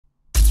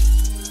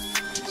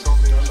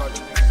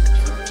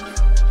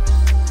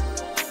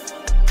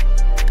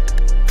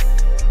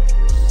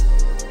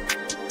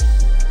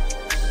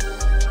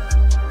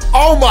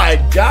my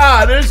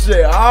god, this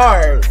shit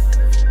hard.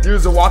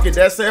 Use a Walking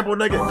Dead sample,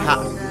 nigga.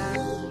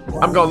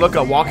 I'm gonna look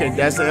up Walking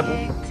Dead sample.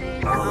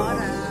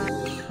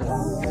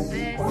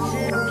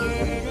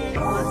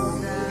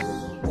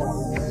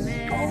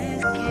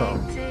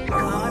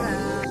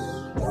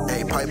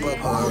 Hey, pipe up,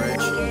 huh,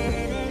 Rich?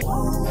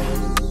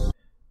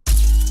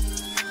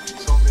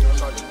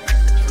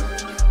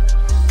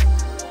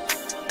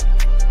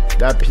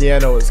 That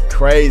piano is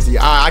crazy.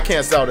 I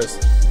can't sell this.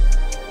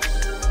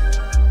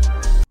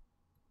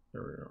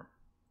 Here we go.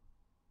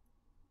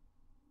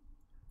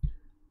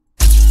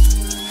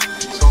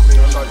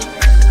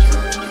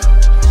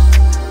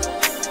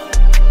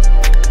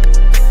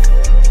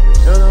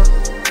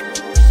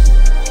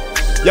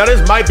 Yo,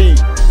 this might be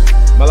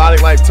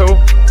Melodic Life 2.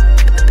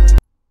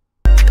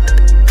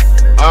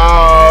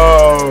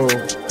 Oh.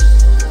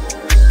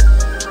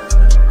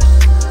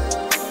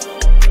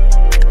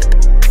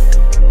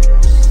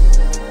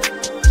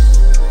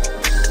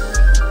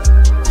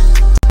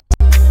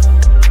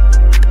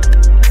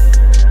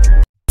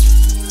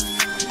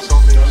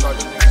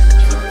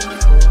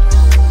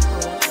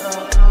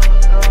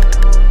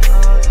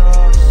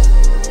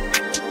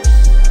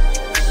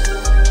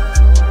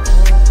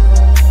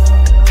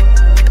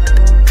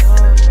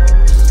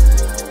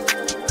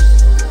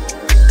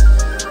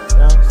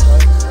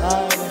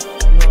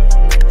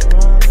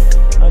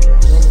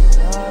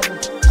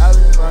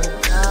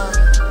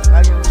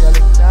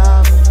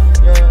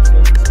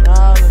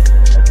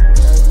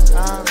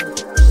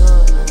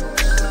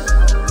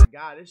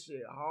 This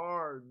shit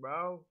hard,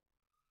 bro.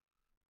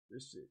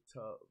 This shit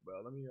tough,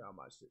 bro. Let me hear how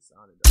my shit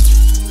sounded.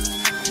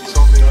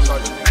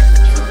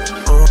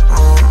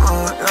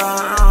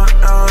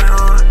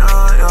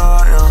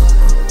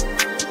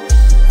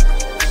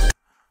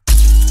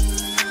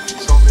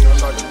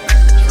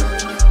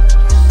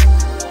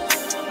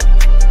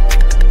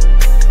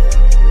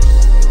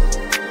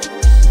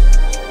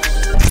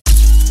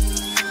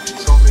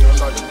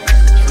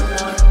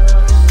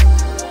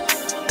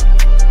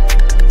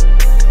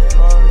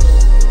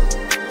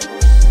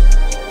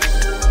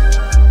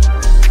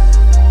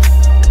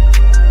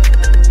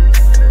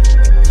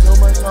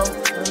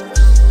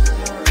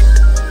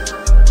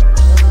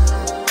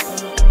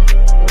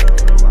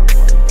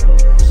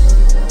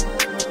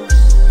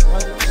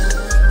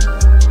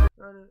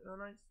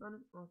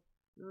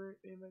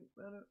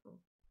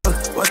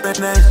 What's that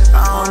name? I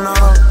don't know.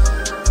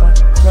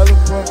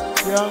 Teleport,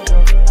 yeah,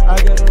 I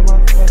get in my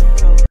fucking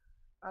zone.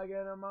 I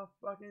get in my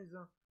fucking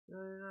zone.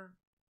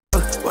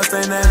 What's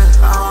their name?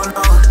 I don't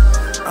know.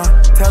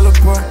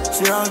 Teleport,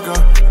 Chicago.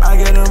 I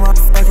get in my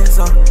fucking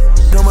zone.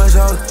 Too much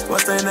hoes.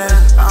 What's their name?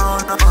 I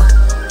don't know.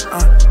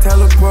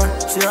 Teleport,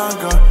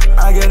 Chicago.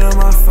 I get in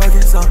my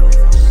fucking zone.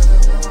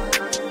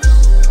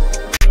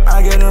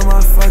 I get in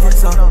my fucking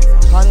zone.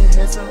 Honey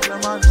hits up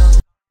in my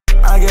zone.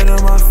 I get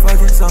in my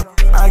fucking zone.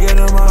 I get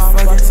in my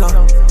fucking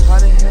zone.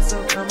 Honey hits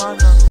up in my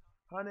zone.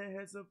 Honey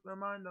hits up in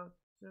my zone.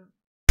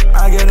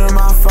 I get in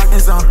my fucking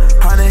zone.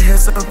 Honey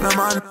hits up in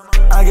my nose.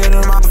 I get in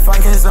my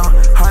fucking zone.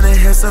 Honey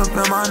hits up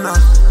in my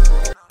nose.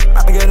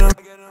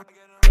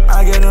 I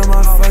get in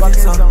my fucking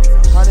zone.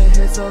 Honey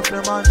hits up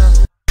in my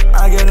nose.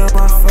 I get in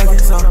my fucking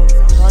zone.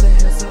 Honey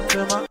hits up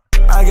in my.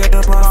 I get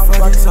in my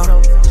fucking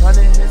zone.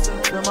 Honey hits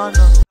up in my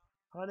nose.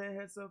 Honey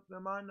hits up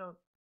in my nose.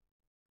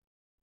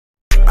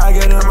 I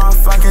get in my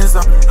fucking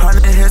zone.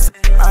 Honey hits.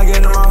 I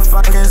get in my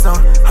fucking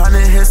zone.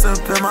 Honey hits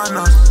up in my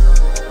nose.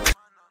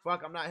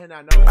 Fuck, I'm not hitting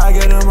that note. I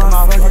get in my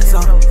fucking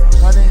zone.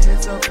 Honey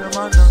hits up in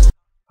my nose.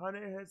 Honey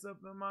hits up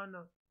in my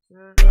nose.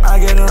 I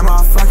get in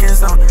my fucking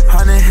zone.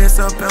 Honey hits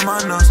up in my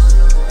nose.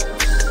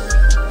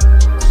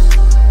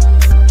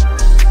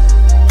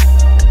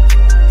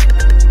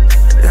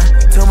 Yeah,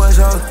 too much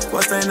hoes.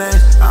 What's their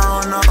name?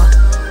 I don't know.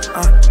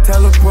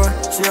 Teleport,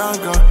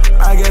 Chicago.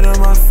 I get in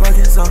my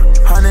fucking zone.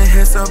 Honey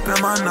hits up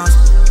in my nose.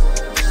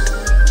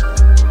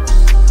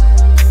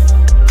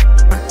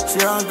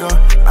 Chicago.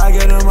 I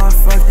get in my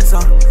fucking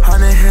zone.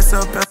 Honey hits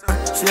up in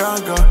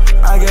Chicago.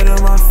 I get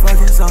in my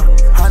fucking zone.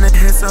 Honey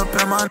hits up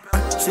in my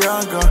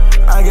Chicago.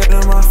 I get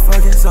in my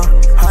fucking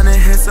zone. Honey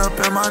hits up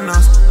in my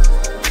nose.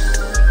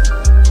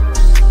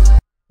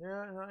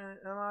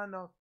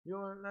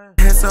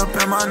 Hits up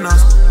in my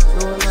nose.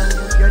 You a lame,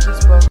 you get this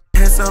fuck.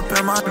 Hits up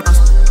in my nose.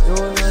 You a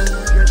lame,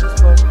 you get this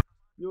fuck.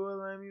 You a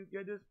lame, you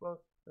get this fuck.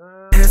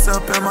 Hits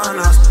up in my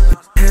nose.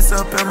 Hits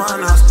up in my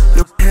nose.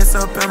 You hits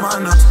up in my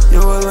nose.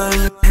 You a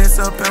lame, you hits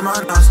up in my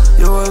nose.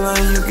 You a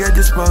lame, you get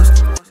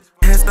disposed.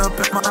 Hits up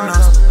in my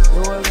nose.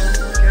 You a lame,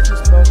 you get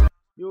this fuck.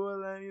 You a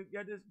lame, you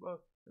get this fuck.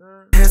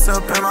 Hits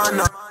up in my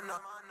nose.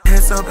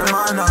 Hits up in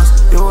my nose.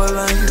 You a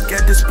lame, you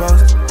get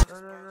disposed.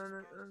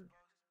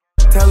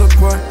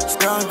 Teleport,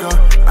 Chicago.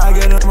 I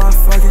get in my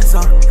fucking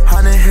zone.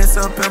 Honey hits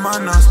up in my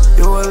nose.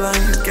 You a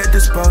lame, you get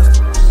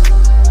disposed.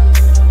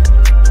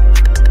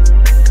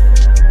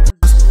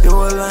 You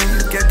a lame,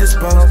 you get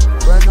disposed.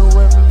 Brand new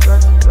weapon,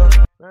 fancy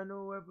stuff. Brand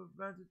new weapon,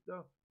 fancy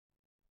stuff.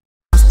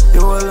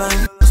 You a lame,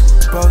 you get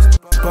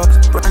disposed.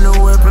 Brand new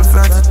weapon,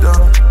 fancy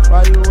stuff.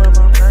 Why you in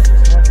my fancy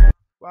stuff?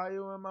 Why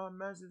you in my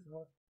message,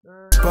 huh?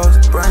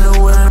 Post brand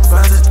new with a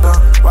fancy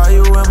stuff. Why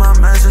you in my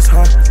message,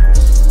 huh?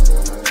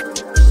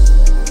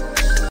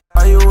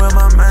 Why you in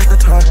my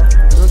message, huh?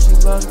 Yo, she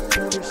love me,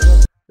 can't be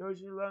shut. Yo,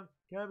 she love me,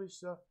 can't be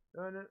shut.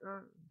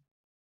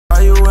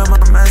 Why you in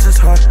my message,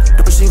 huh?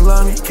 Do she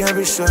love me, can't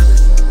be shut.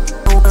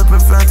 No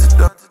whipping fancy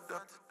stuff.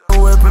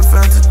 No whipping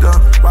fancy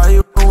stuff. Why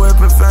you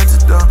whipping fancy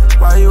stuff?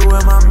 Why you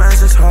in my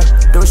message, huh?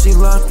 Do she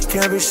love me,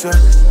 can't be shut.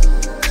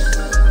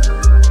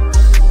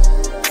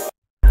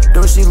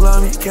 Do she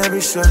love me, can't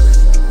be shut.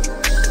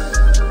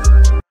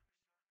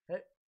 Hey,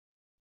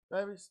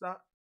 baby,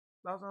 stop.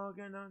 Stop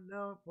smoking no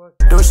Newport.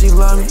 Do she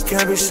love me,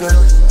 can't be shut.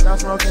 Stop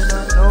smoking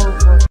no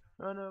Newport.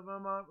 Run over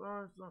my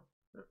burns.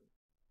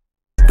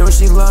 Do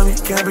she love me,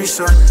 can't be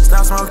shut.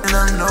 Stop smoking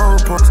them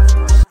Newports.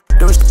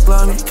 Do she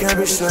love me, can't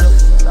be shut.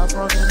 Stop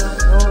smoking no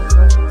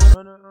Newport.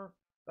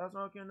 Stop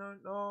smoking no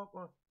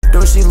Newport.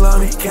 Do she love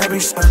me, can't be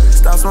shut.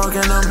 Stop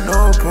smoking them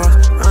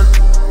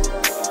Newports.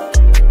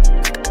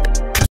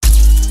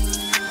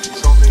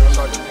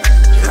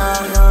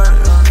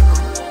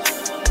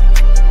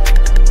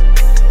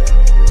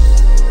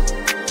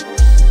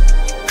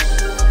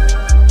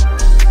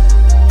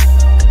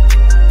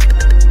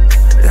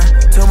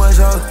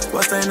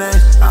 What's their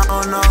name? I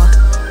don't know.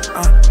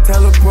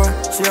 Teleport,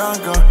 she all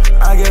go.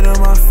 I get in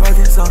my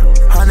fucking zone.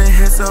 100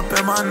 hits up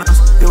in my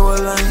nose. You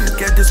alone, you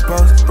get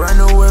disposed. Brand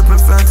new whip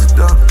and fancy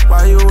dough.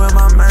 Why you in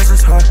my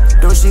message, huh?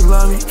 Do she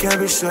love me? Can't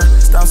be sure.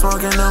 Stop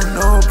smoking them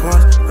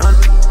Newports.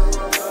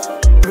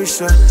 Be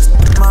sure.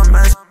 My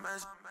message.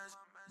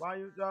 Why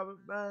you driving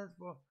bands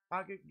for?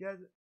 I could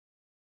get it.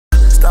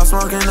 Stop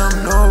smoking them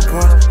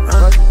Newports.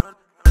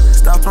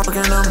 Stop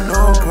smoking them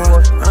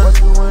Newports. What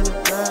you in the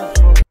bands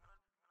for?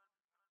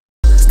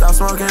 Stop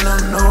smoking them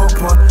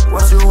Newports.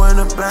 What you in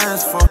the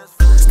bands for?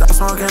 Stop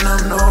smoking them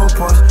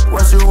Newports.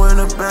 What you in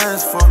the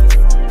bands for?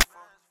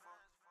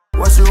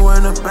 What you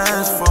in the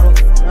bands for?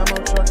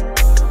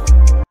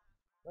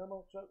 Lambo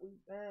truck, we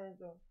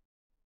bands up.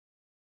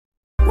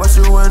 What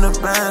you in the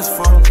bands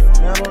for?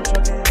 Lambo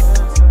truck ain't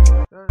hands.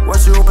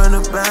 What you in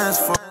the bands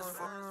for?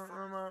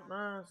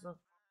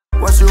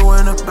 What you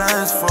in the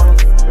bands for?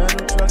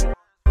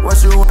 What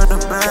you in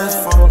the bands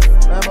for?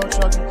 Lambo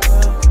truck ain't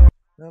hands.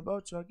 Lambo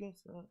truck ain't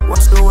hands.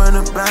 What you in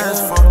the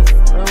bands for?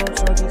 Lambo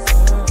truck ain't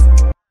hands.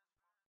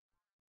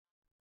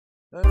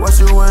 What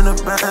you in the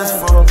bands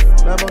for?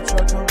 Lambo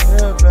truck come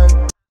here, baby.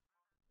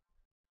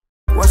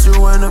 What you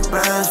in the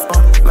bands for?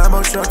 Lambo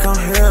truck come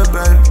here,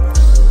 baby.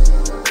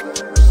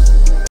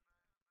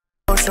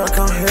 Lambo truck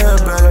come here,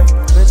 baby.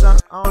 Bitch,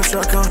 Lambo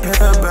truck come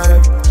here,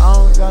 baby. I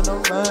don't got no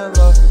man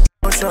love.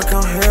 Lambo truck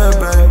come here,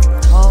 baby.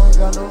 I don't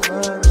got no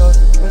man love.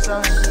 Bitch, I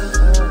ain't the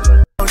man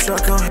love. Lambo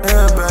truck come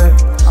here, baby.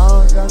 I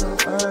don't got no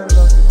man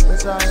love.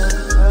 Bitch, I am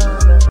the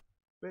landlord.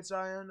 Bitch, I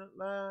am the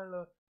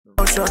landlord.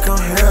 Lambo truck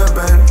come here,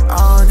 baby. I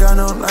don't got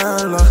no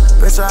landlord.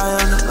 Bitch, I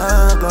am the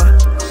landlord.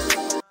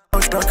 Lambo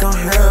truck come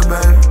here,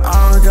 baby. I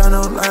don't got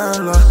no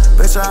landlord.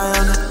 Bitch, I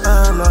am the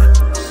landlord.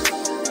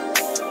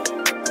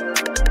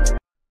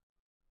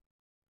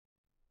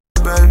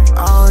 Baby, I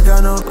don't got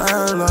no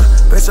landlord.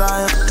 Bitch, I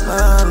am the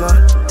landlord.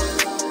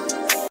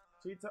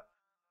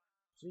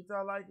 She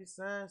talk like it's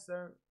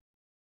sir.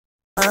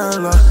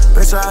 Landlord,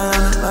 bitch, I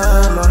am the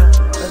landlord.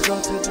 Let's go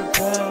to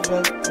Japan,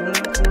 baby. We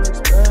need to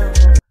expand.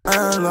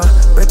 Landlord,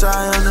 bitch, I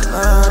am the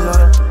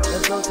landlord.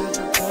 Let's go to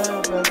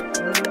Japan, baby.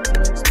 We need to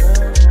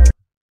expand.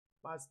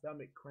 My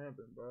stomach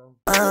cramping, bro.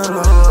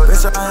 Landlord,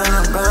 bitch, I am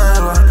the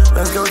landlord.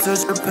 Let's go to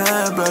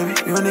Japan, baby.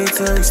 You need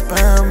to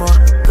expand more.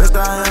 Bitch, I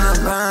am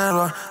the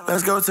landlord.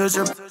 Let's go to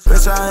Japan.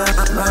 Bitch, I am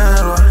the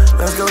landlord.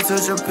 Let's go to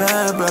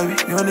Japan, baby.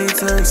 You need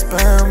to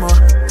expand more.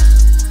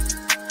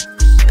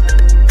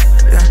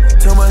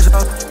 Too much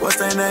up, what's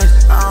their name?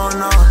 I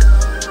don't know.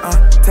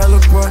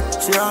 Teleport,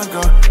 she all go.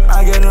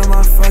 I get in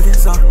my fucking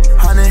zone.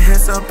 100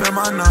 hits up in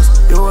my nose.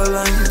 You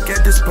alone, you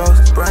get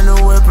disposed. Brand new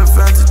whip and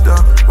fancy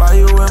dough. Why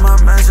you in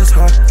my message,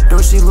 huh? Do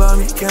she love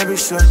me? Can't be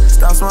sure.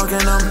 Stop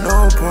smoking them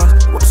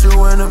Newports. What you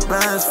in the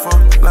bands for?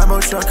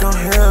 Lambo truck come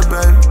here,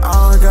 baby.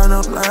 I don't got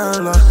no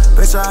landlord.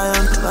 Bitch, I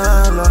am the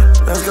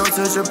landlord. Let's go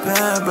to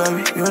Japan,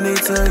 baby. You need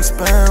to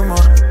expand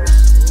more.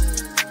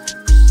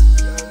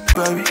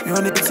 Baby, you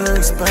need to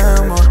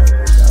expand more.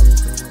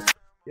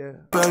 Yeah.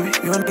 Baby,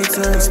 you need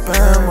to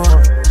expand more.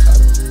 I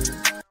don't need it.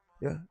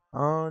 Yeah. I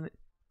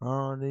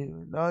don't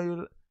even know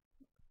you.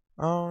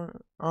 I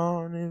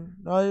don't even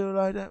know you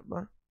like that,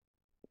 man.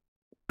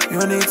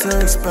 You need to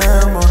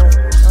expand more. I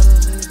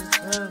don't need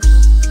it.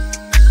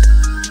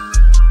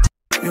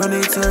 You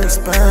need to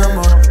expand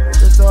more.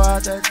 Let's throw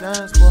out that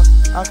dance, boy.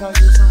 I can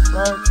get some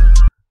flirting.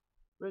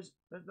 Bitch,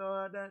 let's throw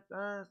out that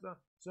dance, though.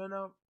 So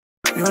now.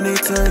 You need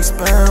to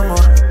expand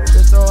more.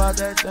 Let's throw out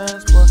that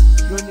dance, boy.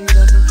 You need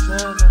a new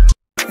channel.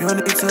 You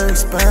need to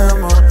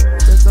expand more.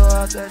 Let's throw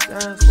out that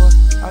dance, boy.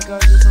 I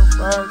got you some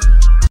Birkin.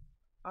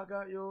 I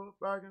got you a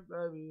Birkin,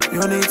 baby.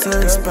 You need to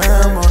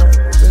expand more.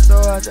 Let's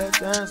throw out that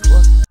dance,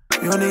 boy.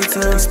 You need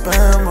to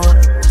expand more.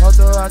 I'll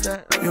throw out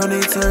that. You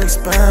need to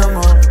expand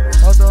more.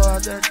 I'll throw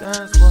out that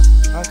dance floor.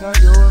 I call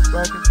you a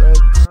bracket,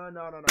 baby.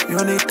 No. You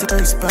need to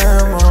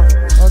expand more.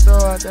 I'll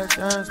throw out that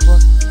dance floor.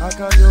 I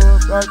call you a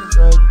bracket,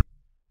 baby.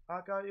 I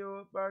call you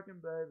a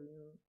Birkin, baby.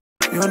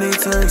 You need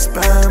to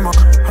expand more.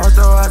 I'll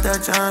throw out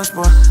that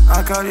transport.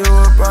 I call you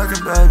a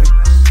Birkin, baby.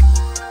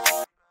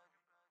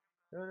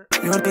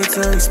 You need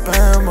to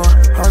expand more.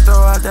 I'll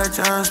throw out that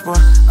transport.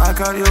 I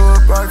call you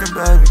a Birkin,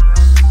 baby.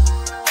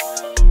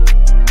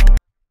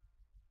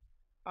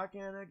 I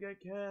can't get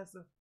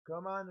cancer.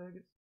 Come on,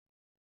 niggas.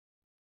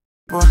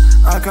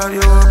 I call you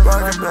a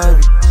Birkin,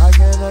 baby. I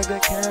can't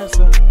get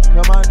cancer.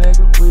 Come on,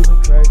 nigga, we been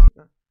crazy.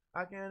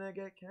 I can't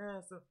get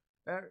cancer.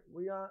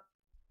 We are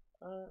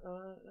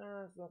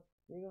answer.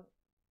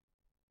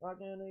 I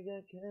can't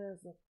get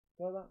cancer.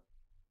 Cause I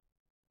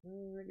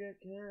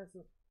get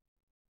cancer.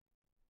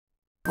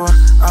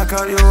 I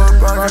call you a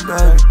Birkin,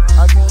 baby.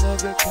 I can't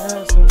get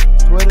cancer.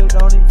 Twitter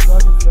don't even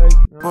fucking face.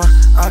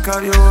 I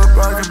call you a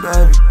Birkin,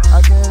 baby.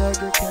 I can't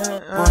get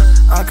cancer.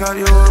 I call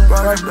you a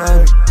Birkin,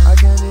 baby. I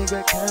can't even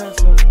get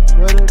cancer.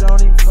 Twitter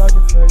don't even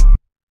fucking face.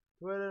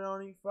 Twitter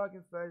don't even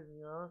fucking face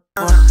me,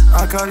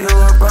 I call you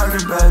a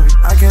Birkin, baby.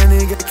 I can't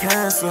even get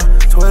cancer.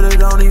 Twitter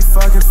don't even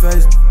fucking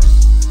face me.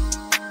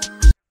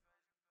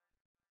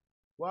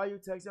 Why you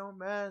text your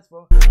mans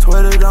for?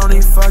 Twitter don't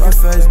even fucking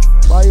face me.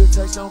 Why you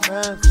text your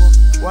mans for?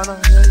 When I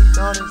hear he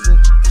done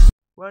it,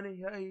 when he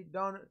hear he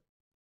done it.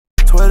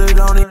 Twitter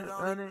don't even.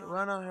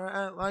 When I hear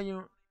act like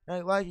you,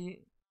 act like he.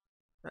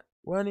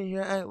 When he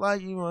hear act like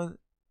he was.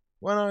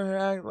 When I hear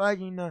act like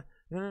he not.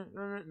 No.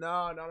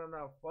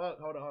 Fuck.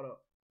 Hold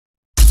up.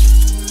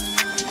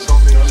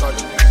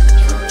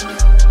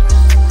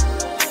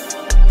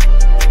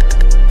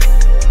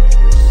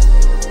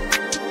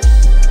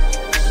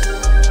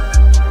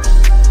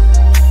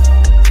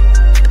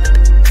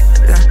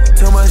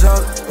 Too much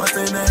hoes, what's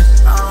their name?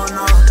 I don't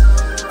know.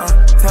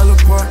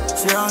 Teleport,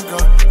 she on go.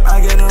 I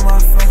get in my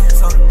fucking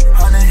song.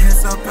 100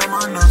 hits up in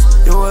my nose.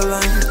 You a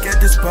lame, you get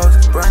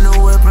disposed. Brand new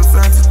whip and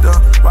fancy door.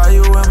 Why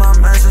you in my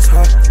message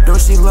hot? Do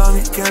she love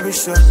me? Can't be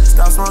sure.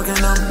 Stop smoking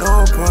them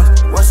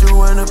Newports. What you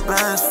in the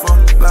bands for?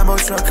 Lambo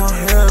truck on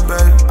here,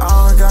 baby. I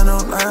don't got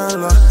no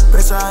landlord.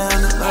 Bitch, I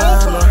am the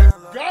landlord. Oh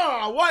my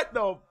god, what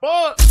the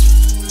fuck?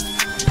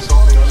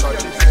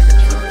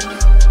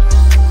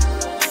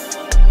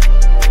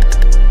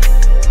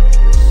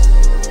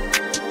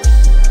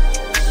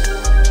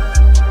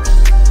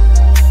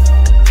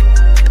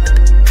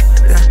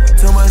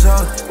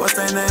 What's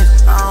their name?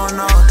 I don't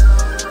know.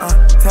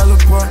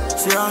 Teleport,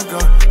 she on go.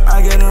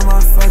 I get in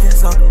my fucking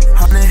song.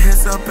 100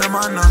 hits up in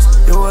my nose.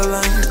 You a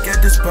lame, you get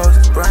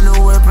disposed. Brand new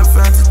whip and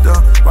fancy door.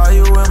 Why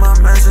you in my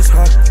message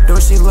hot? Do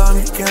she love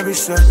me? Can't be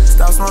sure.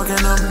 Stop smoking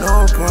them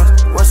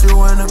Newports. What you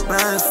in the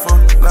bands for?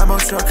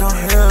 Lambo truck on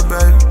here,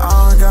 baby. I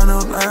don't got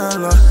no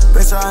landlord.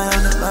 Bitch, I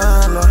am the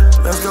landlord.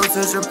 Let's go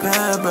to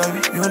Japan,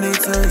 baby. You need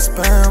to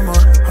expand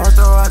more. I'll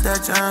throw out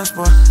that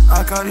transport.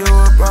 I call you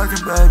a Birkin,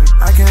 baby.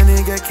 I can't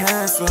even get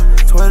cancer.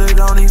 Twitter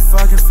don't even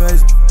fucking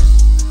face me.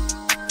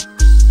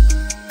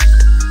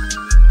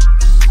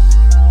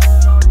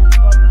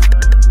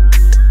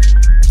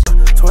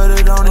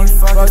 Twitter don't even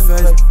fucking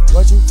face me.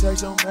 What you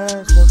text your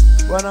mans for?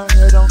 When I'm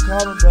here, don't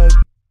call him, baby.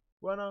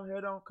 When I'm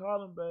here, don't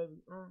call him,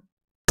 baby.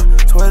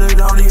 Twitter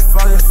don't even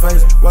fucking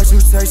face me. What you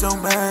text your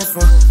mans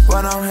for?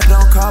 When I'm here,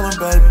 don't call him,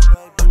 baby.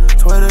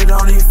 Twitter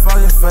don't even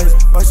fucking face me.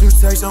 What you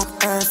text your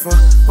mans for?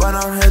 When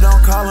I'm here,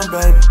 don't call him,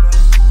 baby.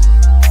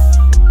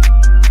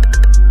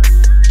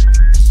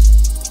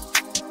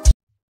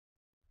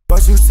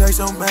 What you text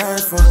your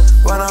mans for?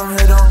 When I'm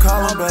here, don't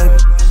call him, baby.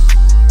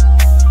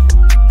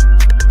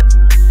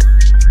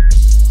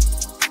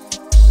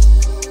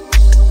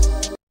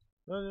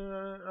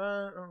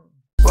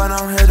 When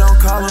I'm here, don't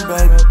call him,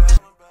 baby.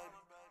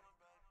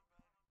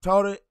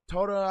 Told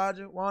her I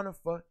just wanna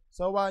fuck.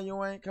 So why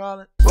you ain't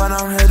calling? When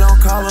I'm here, don't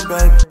call him,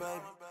 baby.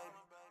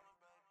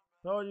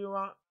 Told you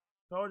I'm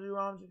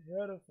just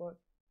here to fuck.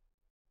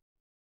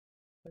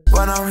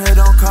 When I'm here,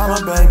 don't call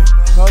him, baby.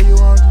 Told you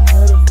I'm just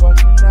here to fuck,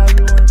 and now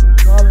you ain't been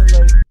calling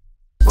lately.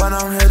 When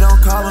I'm here,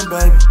 don't call him,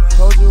 baby.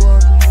 Told you I'm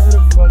just here to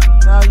fuck,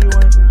 and now you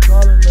ain't been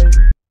calling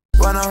lately.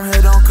 When I'm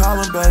here, don't call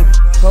him, baby.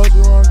 Told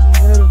you I'm just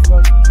here to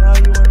fuck, and now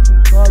you ain't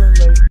been calling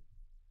lately.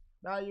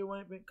 Now you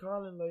ain't been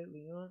calling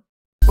lately, huh?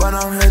 When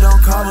I'm here,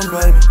 don't call him,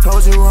 baby.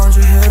 Told you I'm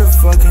just here to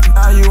fuck, and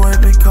now you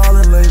ain't been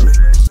calling lately.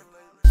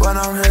 When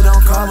I'm here,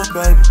 don't call him,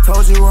 baby.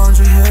 Told you I'm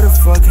just here to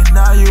fuck, and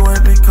now you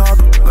ain't been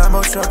calling.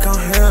 Lambo truck on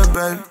here,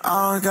 baby.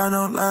 I don't got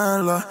no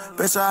landlord.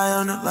 Bitch, I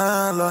am the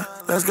landlord.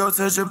 Let's go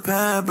to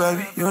Japan,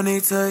 baby. You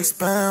need to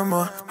expand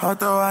more. I'll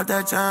throw out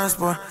that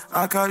transport.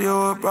 I call you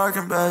a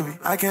Birkin, baby.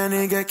 I can't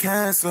even get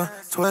cancer.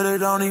 Twitter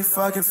don't even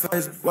fucking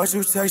face me. What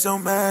you text your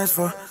mans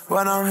for?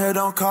 When I'm here,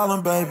 don't call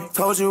him, baby.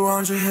 Told you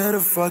I'm just here to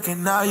fuck,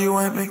 and now you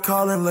ain't been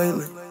calling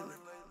lately.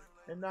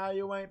 And now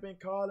you ain't been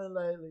calling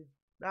lately.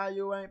 Now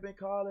you ain't been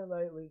calling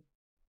lately.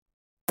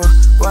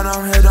 When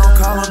I'm here, don't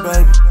call him,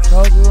 baby.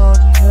 Told you I'm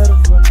just here to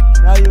fuck.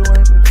 Now you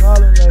ain't been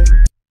calling lately.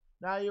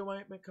 Now you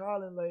ain't been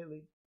calling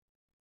lately.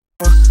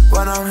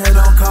 When I'm here,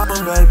 don't call me,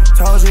 baby.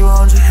 Told you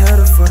I'm just here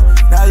to fuck.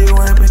 Now you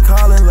ain't been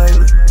calling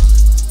lately.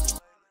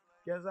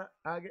 Guess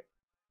I get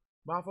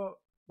my fault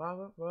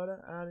for the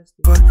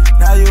honesty.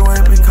 Now you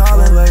ain't been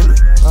calling lately.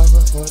 My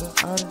fault for the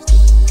honesty.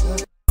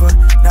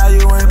 Now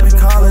you ain't been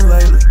calling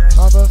lately.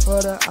 My fault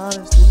for the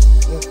honesty.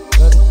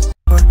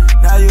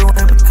 Now you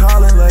ain't been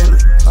calling lately.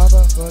 My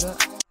fault for the.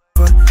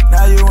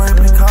 Now you ain't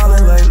been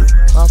calling lately.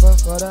 My fault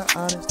for the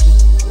honesty.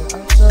 Yeah,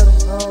 I should've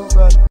known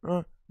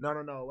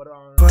better. No. What do I?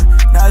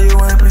 Now you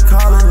ain't been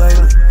calling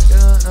lately.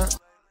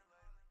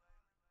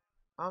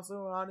 I'm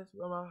so honest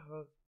with my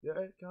hoes. Yeah,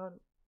 it's kind of.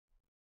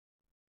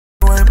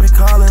 You ain't been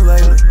calling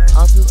lately.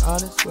 I'm too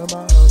honest with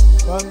my hoes.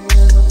 Find me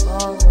in the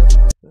long run.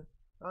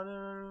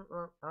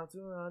 I'm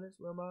too honest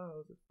with my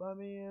hoes. Find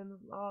me in the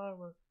long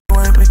run. You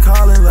ain't been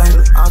calling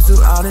lately. I'm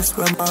too honest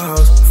with my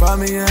hoes. Find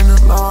me in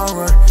the long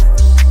run.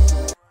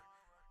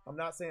 I'm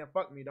not saying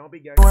fuck me, don't be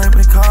gay. You ain't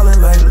been calling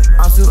lately.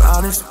 I'm too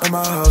honest with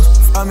my hoes.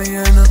 Find me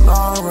in the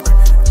long run.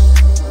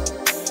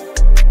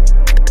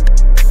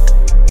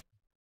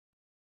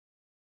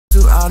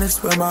 Too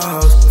honest with my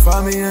hoes.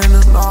 Find me in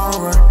the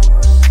long run.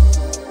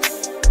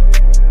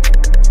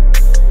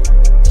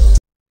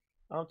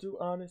 I'm too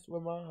honest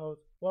with my hoes.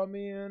 Find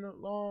me in the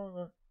long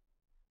run.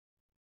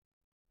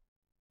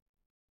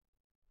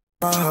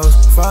 My hoes.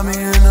 Find me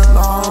in the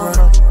long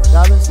run.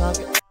 Dollars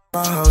sunken.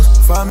 My hoes.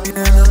 Find me in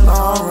the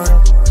long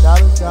run.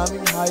 Dollars got me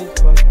high as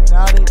fuck.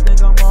 Now they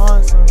think I'm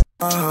on some.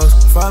 My hoes.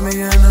 Find me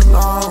in the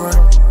long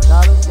run.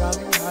 Dollars got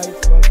me high as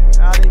fuck.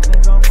 Now they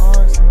think I'm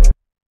on some.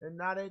 And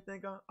now they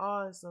think I'm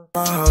on some.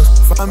 My hoes.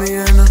 Find me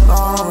in the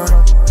long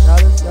run.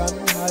 Dollars got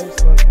me high as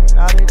fuck.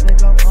 Now they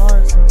think I'm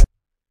on some.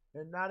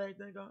 And now they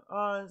think I'm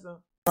on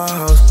some. My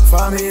hoes.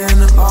 Find me in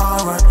the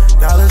long run.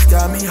 Dollars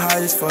got me high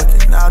as fuck.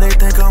 Now they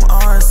think I'm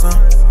on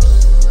some.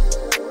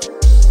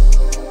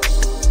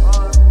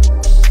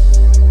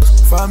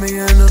 Find me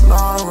in the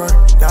long run.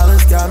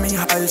 Dollars got me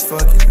high as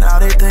fuck. Now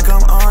they think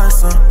I'm on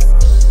some.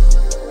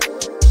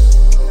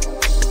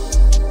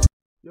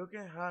 You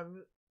can have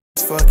it.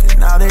 Fucking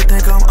now they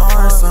think I'm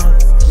on some.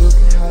 You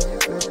can have your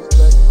bitches,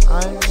 but I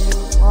ain't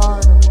even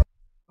want them.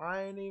 I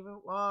ain't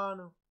even want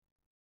them.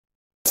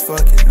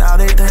 Fucking now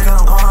they think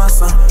I'm on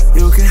some.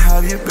 You can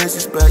have your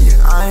bitches, but yeah,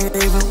 I ain't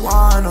even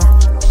want them.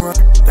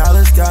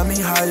 Dollars got me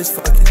high as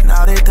fucking.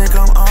 Now they think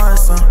I'm on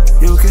some.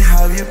 You can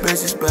have your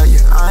bitches, but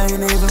yeah, I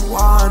ain't even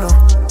want them.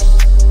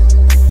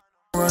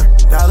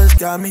 Dollars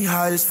got me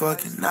high as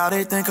fucking. Now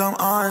they think I'm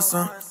on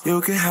some. You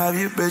can have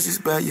your bitches,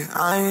 but yeah,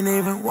 I ain't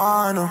even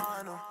want them.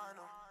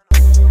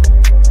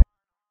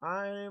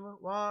 I ain't even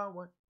want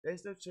one. They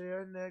still cheer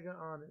a nigga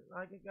on it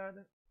like it got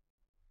it.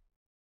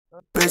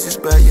 Bitches,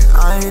 but yeah,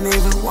 I ain't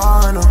even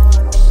want them.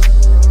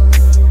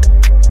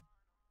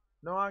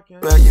 No, I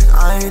can't. But yeah,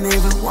 I ain't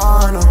even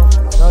want them.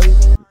 No, you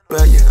can't.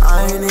 But yeah,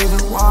 I ain't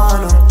even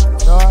want them.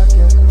 No, I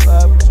can't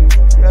collab with you.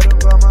 Forget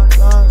about my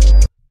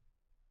Johnson.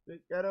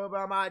 Forget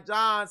about my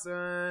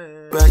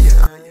Johnson. But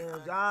yeah,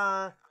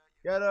 John.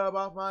 Get up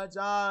off my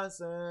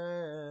Johnson.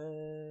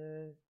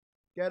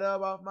 Get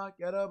up off my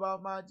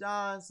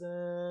Johnson.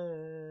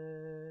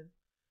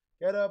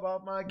 Get up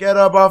off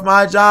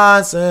my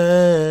Johnson.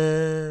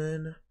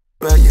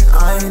 But yeah,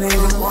 I ain't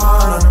even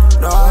want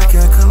them. No, I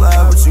can't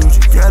collab with you.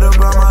 Just get up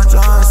on my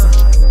Johnson.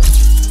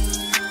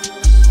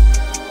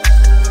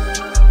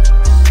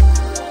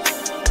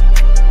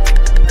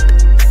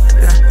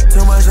 Yeah,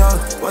 too much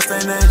hoes. What's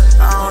their name?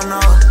 I don't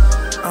know.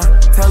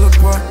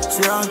 Teleport,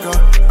 she on go.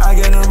 I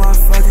get in my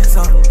fucking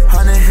song.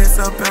 100 hits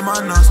up in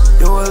my nose.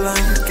 You a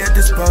lame, get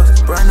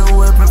disposed. Brand new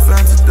whip and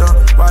fancy dough.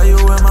 Why you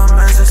in my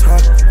message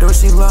hard? Do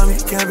she love me?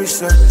 Can't be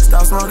sure.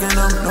 Stop smoking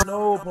them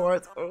no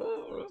parts.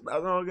 Oh,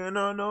 stop smoking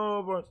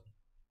no parts.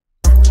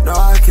 No,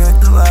 I can't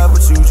collab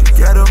with you. Just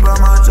get up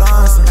on my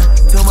Johnson.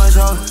 Too much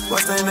hoes.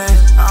 What's their name?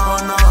 I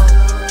don't know.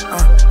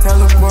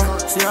 Teleport,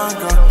 she on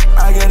go.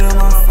 I get in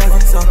my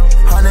fucking song.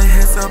 100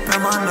 hits up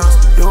in my nose.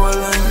 You a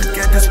lame,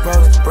 get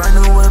disposed. Brand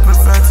new whip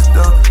and fancy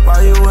dough.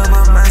 Why you in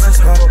my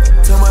message hard?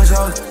 Too much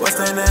hoes. What's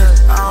their name?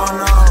 I don't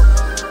know.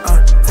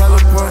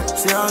 Teleport,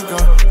 she on go.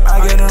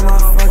 I get in my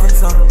fucking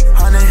song.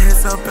 100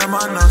 hits up in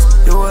my nose.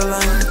 You a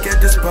lame,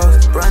 get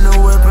disposed. Brand new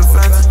whip and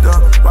fancy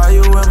dough. Why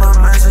you in my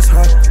message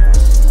hard?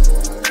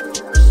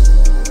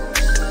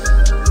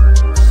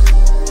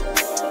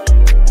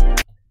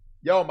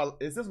 Yo,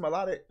 is this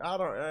melodic? I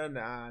don't,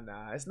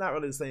 nah. It's not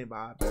really the same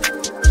vibe.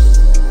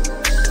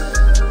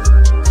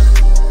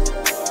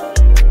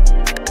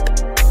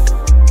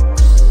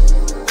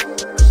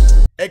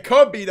 It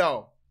could be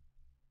though,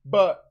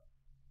 but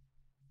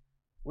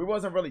we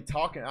wasn't really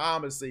talking.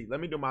 I'm gonna see. Let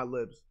me do my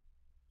lips.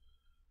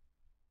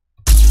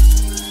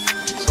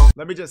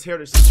 Let me just hear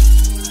this shit.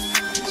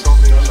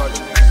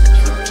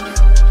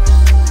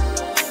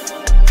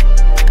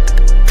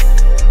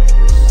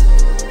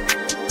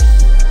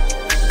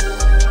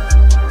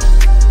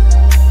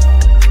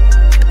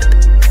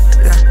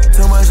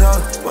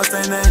 What's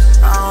their name?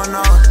 I don't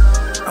know.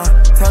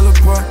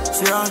 Teleport,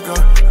 she on go.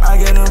 I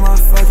get in my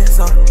fucking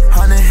zone.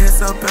 100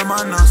 hits up in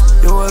my nose.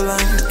 You a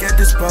lame, you get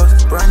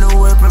disposed. Brand new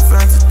whip and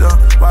fancy dough.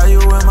 Why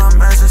you in my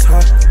man's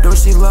heart? Do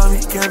she love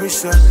me? Can't be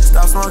sure.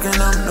 Stop smoking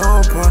them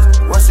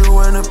Newports. What you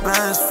in the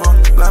bands for?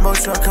 Lambo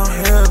truck on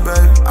here,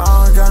 baby. I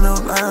don't got no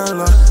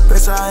landlord.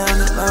 Bitch, I am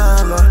the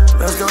landlord.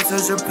 Let's go to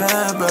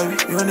Japan,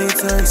 baby. You need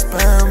to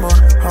expand more.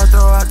 I'll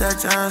throw out that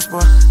chance,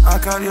 boy. I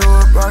call you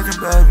a broken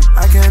baby.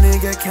 I can't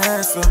even get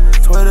cancer.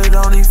 Twitter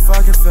don't need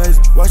fucking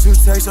face. What you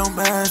take some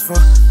bands for?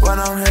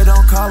 When I'm here,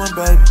 don't call him,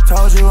 baby.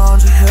 Told you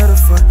I'm just here to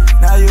fuck.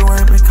 Now you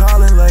ain't been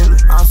calling lately.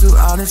 I'm too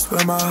honest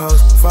with my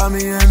hoes. Find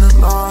me in the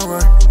long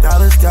run.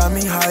 Dollars got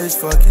me high as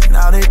fucking.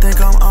 Now they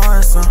think I'm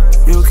on some.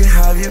 You can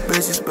have your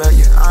bitches back,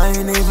 yeah. I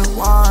ain't even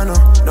want them.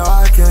 No,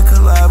 I can't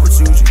collab with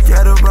you. Just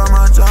get up on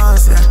my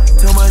Johnson.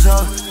 Too much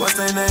hoes, what's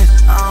their name?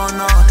 I don't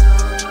know.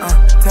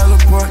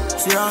 Teleport,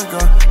 she on go.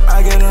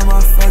 I get in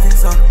my fucking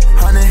zone.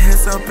 100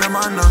 hits up in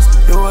my nose.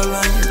 You a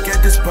lame, you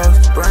get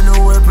disposed. Brand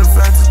new whip and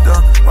fancy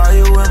dough. Why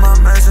you in my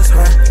man's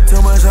heart? Too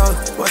much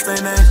hoes, what's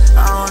their name?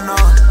 I don't know.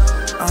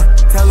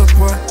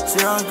 Teleport,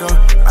 she on go.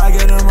 I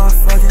get in my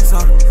fucking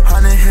zone.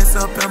 100 hits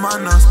up in my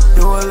nose.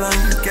 You a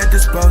lame, you get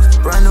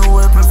disposed. Brand new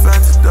whip and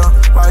fancy dough.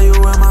 Why you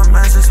in my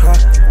man's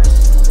heart?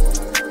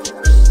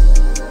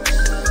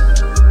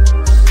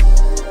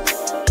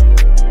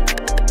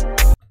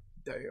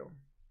 Damn.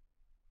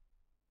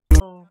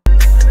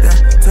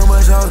 Too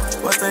much hoes,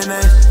 what's their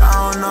name?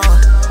 I don't know.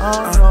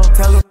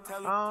 Teleport.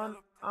 I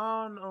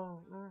don't know.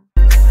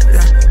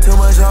 Too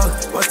much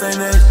hoes, what's their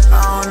name?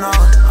 I don't know.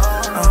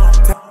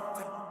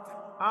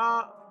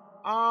 I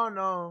don't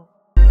know.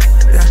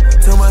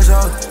 Too much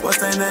hoes, what's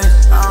their name?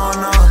 I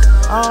don't know.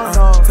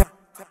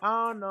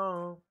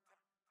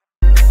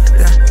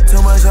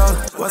 Too much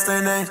hoes, what's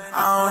their name? I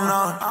don't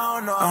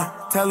know.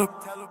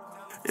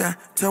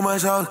 Too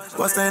much hoes,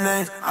 what's their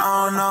name?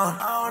 I don't know.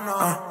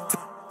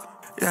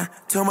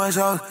 Too much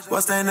hoes,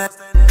 what's their name?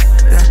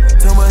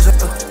 Too much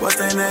hoes, what's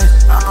their name?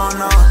 I don't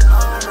know.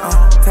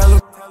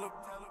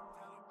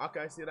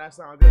 Okay, see, that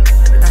sound good.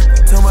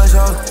 Too much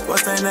hoes,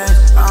 what's their name?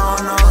 I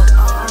don't know.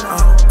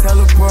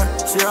 Teleport,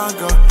 she on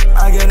go.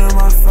 I get in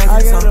my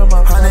fucking zone.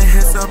 100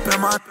 hits up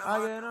in my.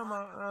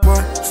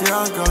 She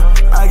on go.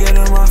 I get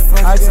in my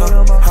fucking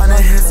zone. 100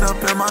 hits up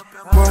in my.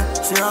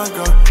 She on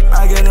go.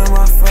 I get in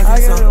my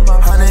fucking zone.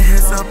 100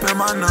 hits up in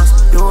my nose.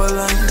 You a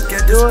lame, you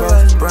get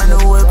disposed. Brand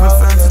new whip and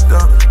fancy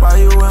dough.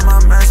 Why you in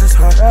my man's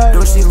heart?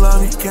 Do she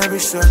love me? Can't be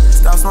sure.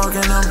 Stop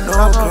smoking them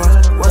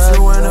Newports. What you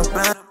in the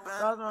band?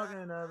 Stop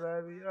smoking that,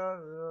 baby.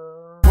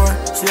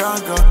 She on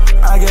go.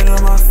 I get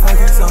in my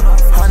fucking zone.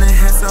 100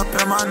 hits up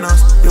in my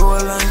nose. You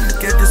a lame, you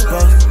get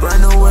disposed.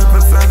 Brand new whip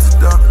and fancy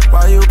dough.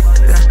 Why you?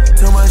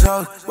 Too much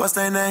hoes, what's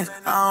their name?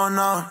 I don't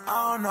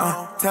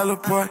know.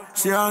 Teleport,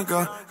 she on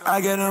go. I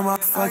get in my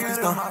fucking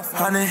zone.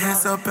 100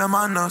 hits up in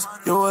my nose.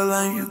 You a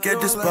lame, you get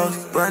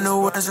disposed. Brand new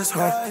whip just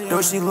hard.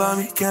 Do she love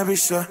me? Can't be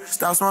sure.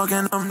 Stop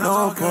smoking them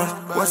Newports.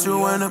 What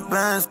you in the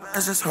bands?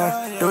 It's just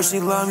hard. Do she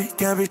love me?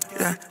 Can't be.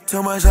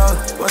 Too much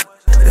hoes.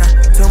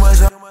 Too much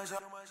hoes.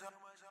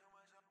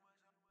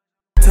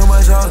 Too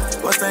much hoes,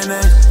 what's their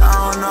name? I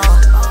don't know.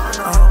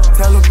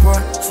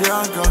 Teleport, she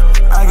on go.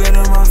 I get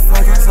in my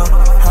fucking zone.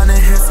 100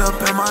 hits up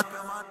in my.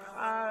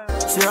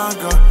 She on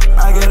go.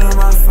 I get in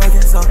my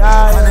fucking zone.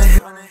 100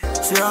 hits.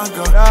 She on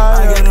go.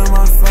 I get in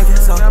my fucking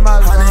zone.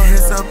 100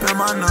 hits up in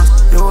my nose.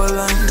 You a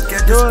lame, you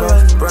get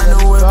disposed. Brand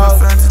new whip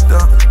and fancy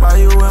dough. Why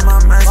you in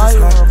my man's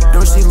heart? Do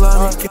she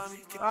love me?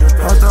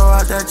 I'll throw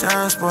out that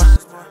chance, boy.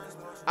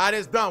 Alright,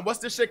 it's done. What's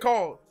this shit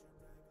called?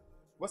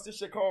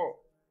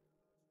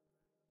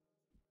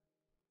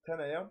 10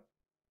 a.m.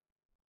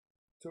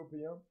 2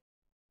 p.m.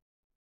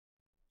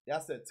 Y'all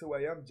said 2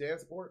 a.m.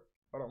 Jansport?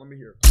 Hold on, let me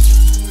hear.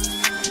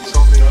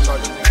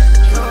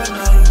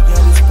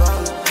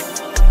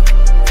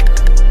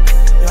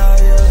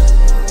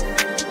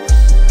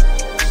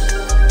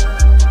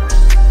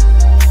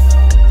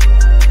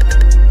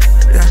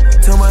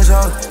 Too much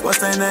hoes, what's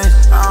their name?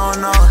 I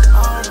don't know.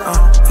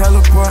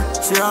 Teleport,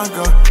 she on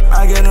go.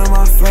 I get in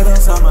my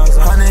fucking zone. 100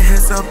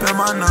 hits up in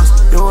my nose.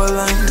 You a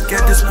lame, you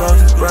get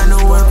disposed. Brand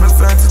new whip and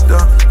fancy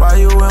dough. Why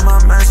you in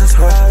my man's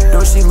heart?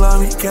 Do she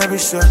love me? Can't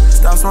be sure.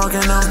 Stop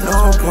smoking them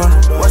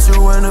Newports. What you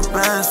in the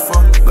bands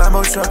for?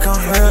 Lambo truck on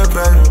here,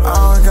 baby. I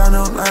don't got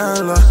no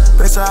landlord.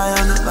 Bitch, I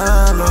am the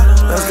landlord.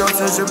 Let's go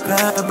to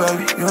Japan,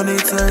 baby. You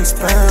need to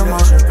expand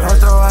more. I'll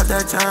throw out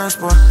that chance,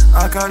 boy.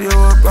 I call you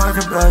a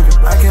broken baby.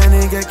 I can't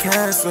even get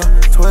cancer.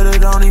 Twitter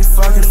don't need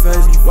fucking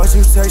face. What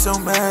you take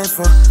some bands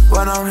for?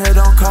 When I'm here,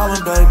 don't call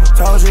him, baby.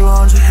 Told you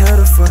I'm just here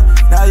to fuck.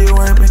 Now you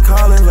ain't been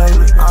calling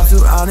lately. I'm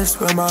too honest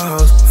with my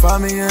hoes.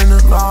 Find me in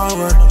the long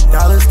run.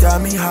 Dollars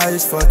got me high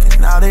as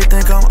fucking. Now they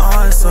think I'm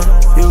on some.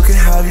 You can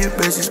have your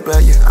bitches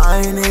back, yeah.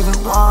 I ain't even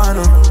want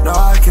them. No,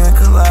 I can't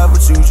collab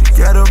with you. Just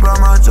get up on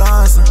my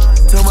Johnson.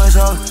 Too much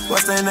hoes,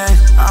 what's their name?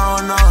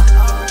 I don't know.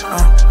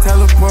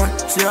 Teleport,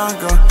 she on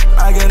go.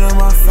 I get in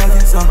my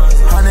fucking zone.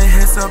 100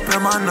 hits up in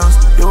my nose.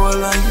 You a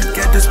lame, you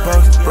get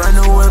disposed. Brand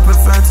new whip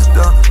and fancy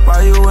dough.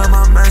 Why you in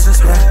my man's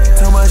heart?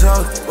 Too much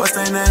hoes, what's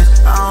their name?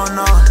 I don't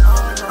know.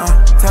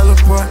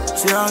 Teleport,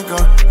 she all go.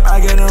 I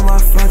get in my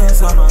fucking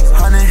zone.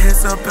 100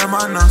 hits up in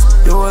my nose.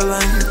 You a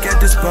lame, you get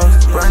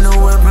disposed. Brand new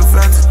whip and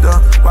fancy door.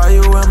 Why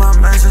you in my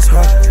mansion's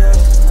hot?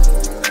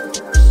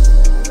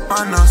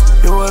 My nose,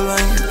 you a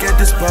lame, you get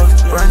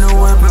disposed. Brand new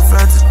whip and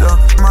fancy door.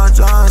 My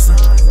Johnson,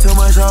 too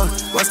much hoes.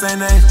 What's their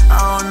name?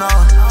 I don't know.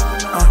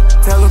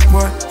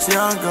 Teleport, she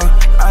all go.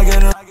 I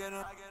get in.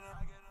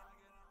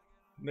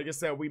 Nigga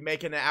said we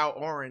making it out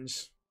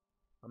orange.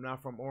 I'm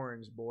not from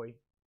Orange, boy.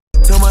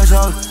 Too much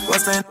hoes,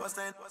 what's their name?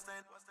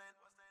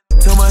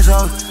 Too much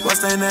hoes,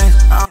 what's their name?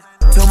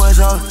 Too much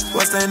hoes,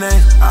 what's their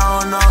name? I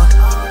don't know.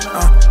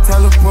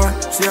 Teleport,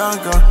 she all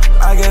go.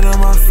 I get in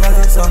my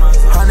fucking zone.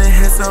 100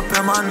 hits up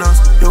in my nose.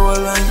 You a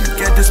lame, you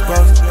get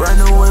disposed. Brand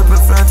new whip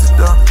and fancy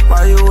door.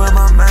 Why you in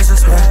my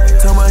mansion's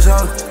head? Too much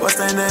hoes, what's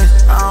their name?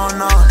 I don't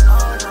know.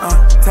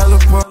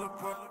 Teleport.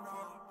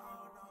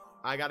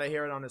 I gotta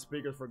hear it on the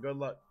speakers for good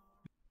luck.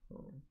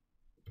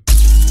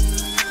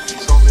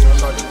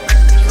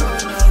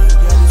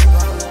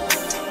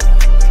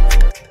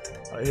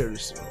 I hear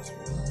this.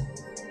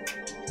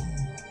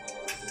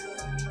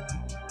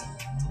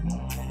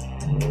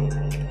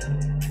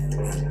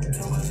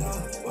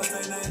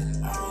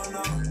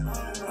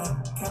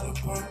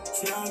 Teleport,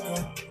 she all go.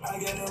 I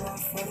get in my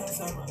fucking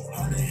zone.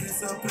 100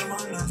 hits up in my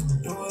nose.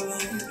 You a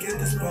lame, you get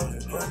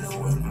disposed. Brand new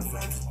whip and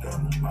fancy door.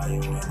 Why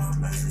you in my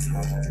mansion's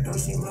house? Don't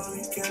she love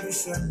me, can't be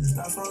sure.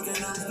 Stop smoking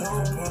them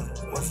dope, but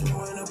what you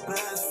in the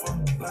blast for?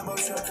 Lambo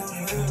truck, come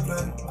here,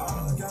 baby. I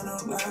don't got no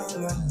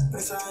love,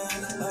 bitch, I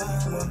ain't in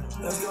love.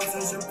 Let's go to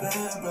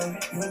Japan,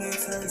 baby. You need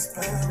to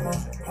expand more.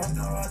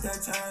 Hopped out that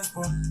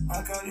transport.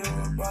 I call you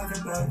a bucket,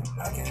 baby.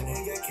 I can't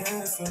even get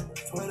cancer.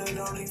 Twitter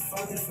don't need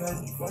fucking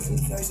face. What you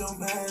take so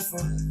bad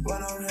for?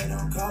 But I'm here,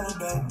 don't call it,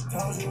 baby.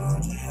 Told you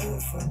on your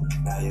head for.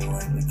 Now you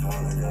ain't been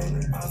calling,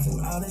 baby. I'm too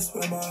honest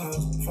with my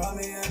hoes. Find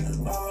me in the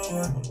wrong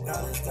one.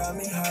 Now this got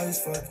me high as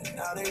fuck.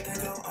 Now they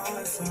think I'm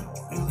honest.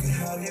 You can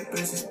have your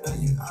bitches,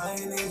 baby. I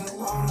ain't even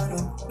want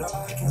them. No,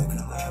 I can't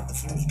collab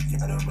with you.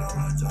 Get them on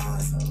my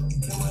Johnson.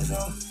 Too much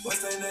hoes.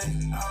 What's their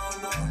name? I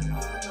don't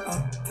know.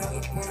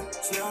 Teleport,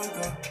 she all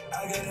go.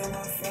 I get in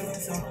my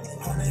feelings up.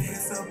 100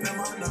 hits up in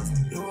my nose.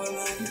 You a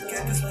lame, you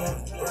get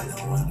disposed. Brand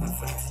new weapon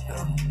face.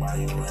 Why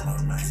you in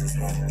my mansion's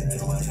head?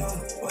 Too much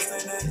hoes. What's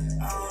their name?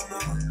 I don't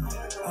know.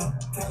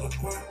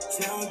 Teleport,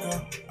 she all go.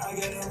 I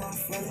get in my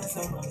feelings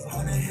up.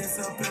 100 hits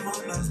up in my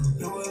nose.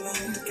 You a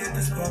lame, you get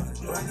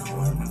disposed. Brand new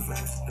weapon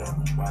face.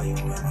 Why you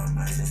in my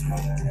mansion's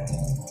head?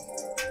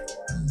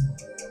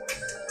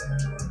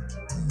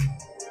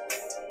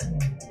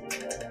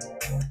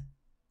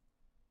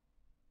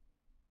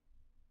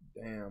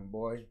 Damn,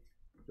 boy.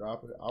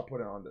 Drop it. I'll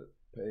put it on the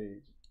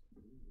page.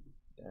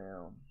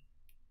 Damn.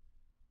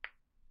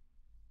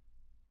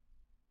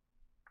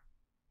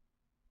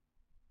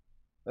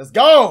 Let's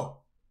go.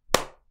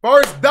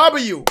 First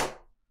W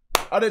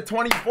out of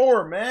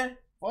 24, man.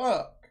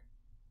 Fuck.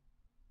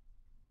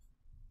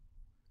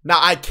 Now,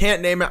 I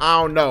can't name it.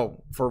 I don't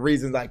know. For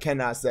reasons I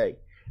cannot say.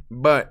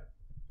 But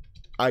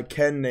I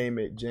can name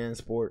it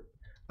Jansport.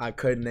 I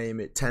could name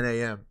it 10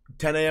 a.m.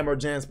 10 a.m. or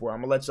Jansport.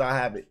 I'm going to let y'all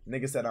have it.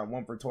 Nigga said I'm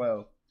 1 for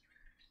 12.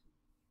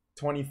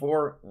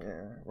 24.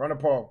 Yeah. Run a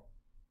poll.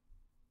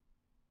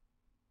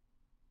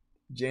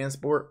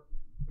 Jansport.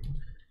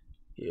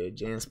 Yeah,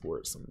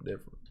 Jansport. Something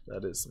different.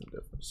 That is some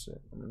different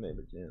shit. I'm going to name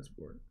it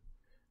Jansport.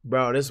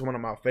 Bro, this is one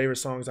of my favorite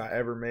songs I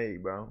ever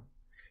made, bro.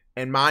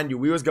 And mind you,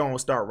 we was going to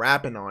start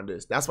rapping on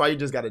this. That's why you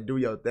just got to do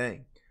your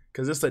thing.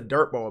 Because it's a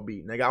dirtball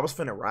beat. Nigga, I was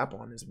finna rap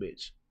on this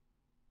bitch.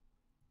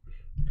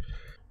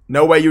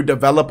 No way you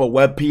develop a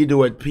WebP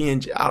to a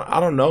PNG. I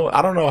don't know.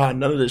 I don't know how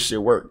none of this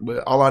shit worked.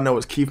 But all I know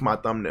is keep my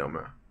thumbnail,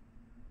 man.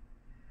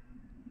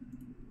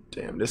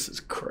 Damn, this is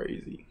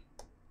crazy.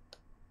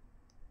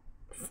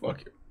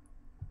 Fuck it.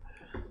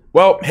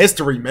 Well,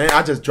 history, man.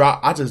 I just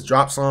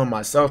dropped some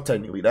myself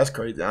technically. That's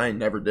crazy. I ain't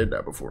never did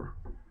that before.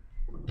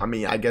 I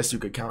mean, I guess you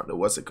could count the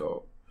what's it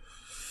called.